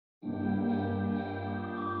What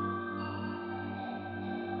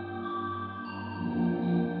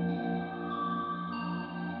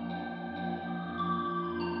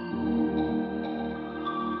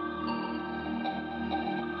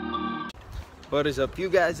is up, you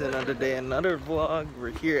guys? Another day, another vlog.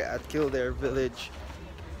 We're here at Kildare Village.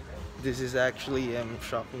 This is actually a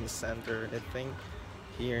shopping center, I think,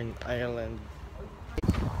 here in Ireland.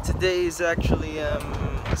 Today is actually a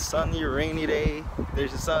sunny, rainy day.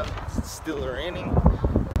 There's a sun, it's still raining.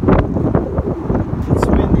 It's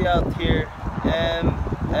windy out here, and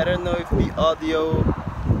I don't know if the audio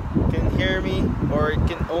can hear me or it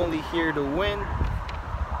can only hear the wind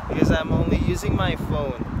because I'm only using my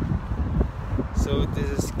phone. So this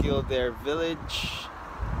is Kildare Village.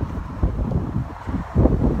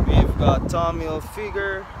 We've got Tommy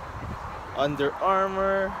Hilfiger, Under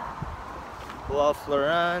Armour, Ralph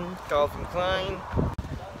Lauren, Calvin Klein.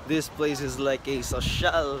 This place is like a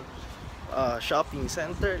social shopping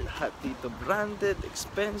center. Lahat dito branded,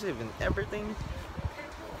 expensive and everything.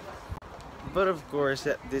 But of course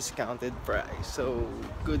at discounted price. So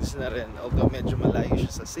goods na rin, although medyo malayo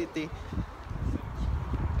siya sa city.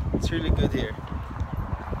 It's really good here.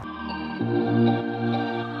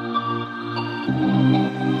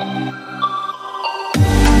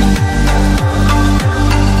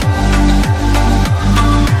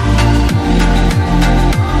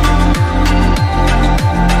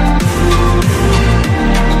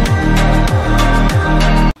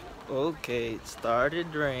 Okay, it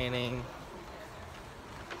started raining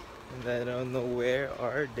and I don't know where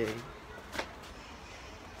are they.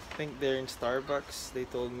 I think they're in Starbucks. They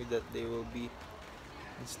told me that they will be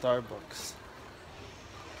in Starbucks.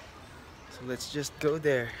 So let's just go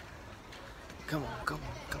there. Come on, come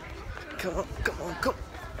on, come on, come on, come on, come on.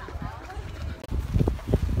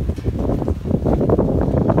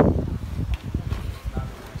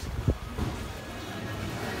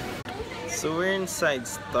 So we're inside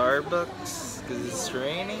Starbucks because it's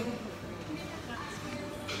raining.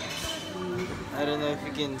 I don't know if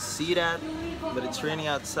you can see that, but it's raining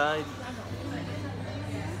outside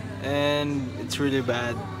and it's really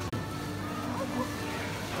bad.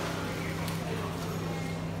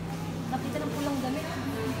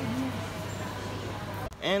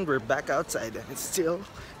 And we're back outside and it's still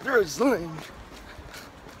drizzling.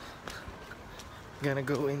 Gonna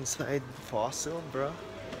go inside Fossil, bro.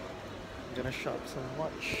 Gonna shop some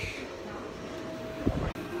watch.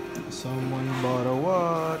 Someone bought a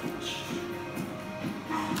watch.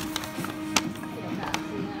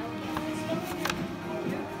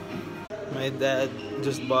 My dad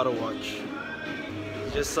just bought a watch.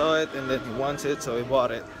 He just saw it and then he wants it, so he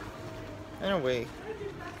bought it. Anyway,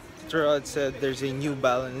 Torres said there's a New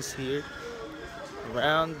Balance here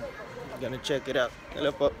around. Gonna check it out.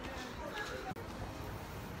 Hello po.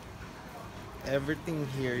 Everything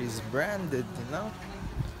here is branded, you know.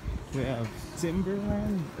 We have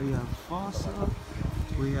Timberland, we have Wassup,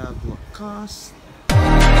 we have Lacoste.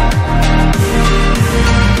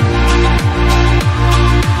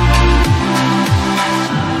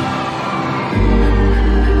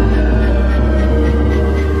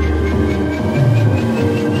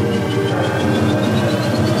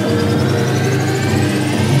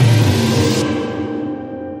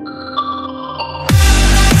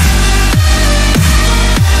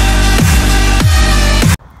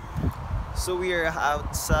 So we are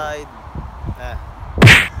outside.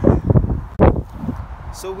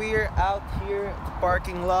 So we are out here at the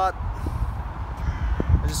parking lot.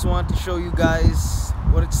 I just want to show you guys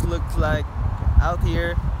what it's looked like out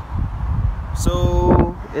here.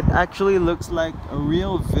 So it actually looks like a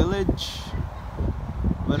real village,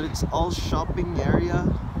 but it's all shopping area.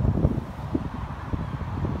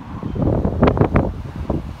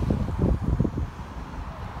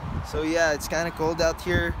 So yeah, it's kind of cold out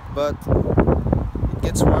here, but it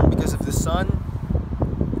gets warm because of the sun.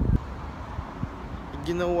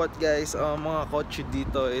 You know what, guys, mga kotse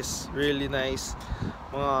dito is really nice.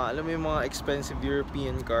 Alam mo yung mga expensive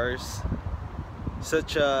European cars,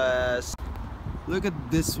 such as, look at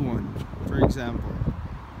this one, for example.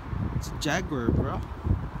 It's a Jaguar, bro.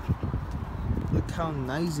 Look how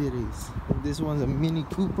nice it is. This one's a Mini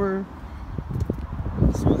Cooper.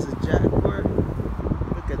 This one's a Jaguar.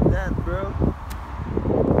 Look at that, bro.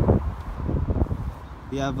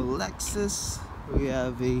 We have a Lexus. We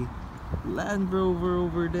have a Land Rover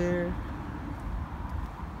over there.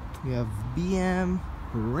 We have BM,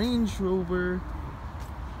 Range Rover.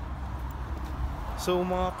 So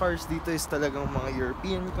mga cars dito is talagang mga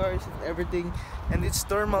European cars and everything, and it's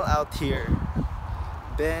normal out here.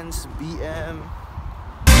 Benz, BM.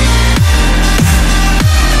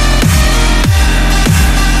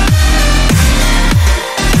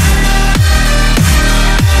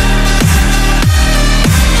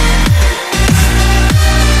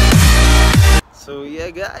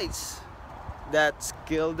 That's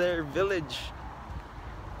Kildare Village.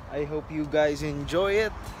 I hope you guys enjoy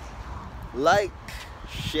it. Like,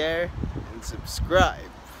 share, and subscribe.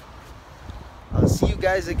 I'll see you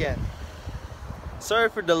guys again. Sorry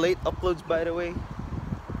for the late uploads, by the way,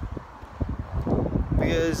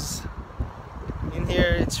 because in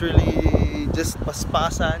here it's really just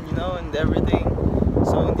paspasan, you know, and everything.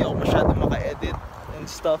 So hindi ako masyado maka-edit and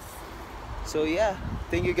stuff. So yeah,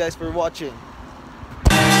 thank you guys for watching.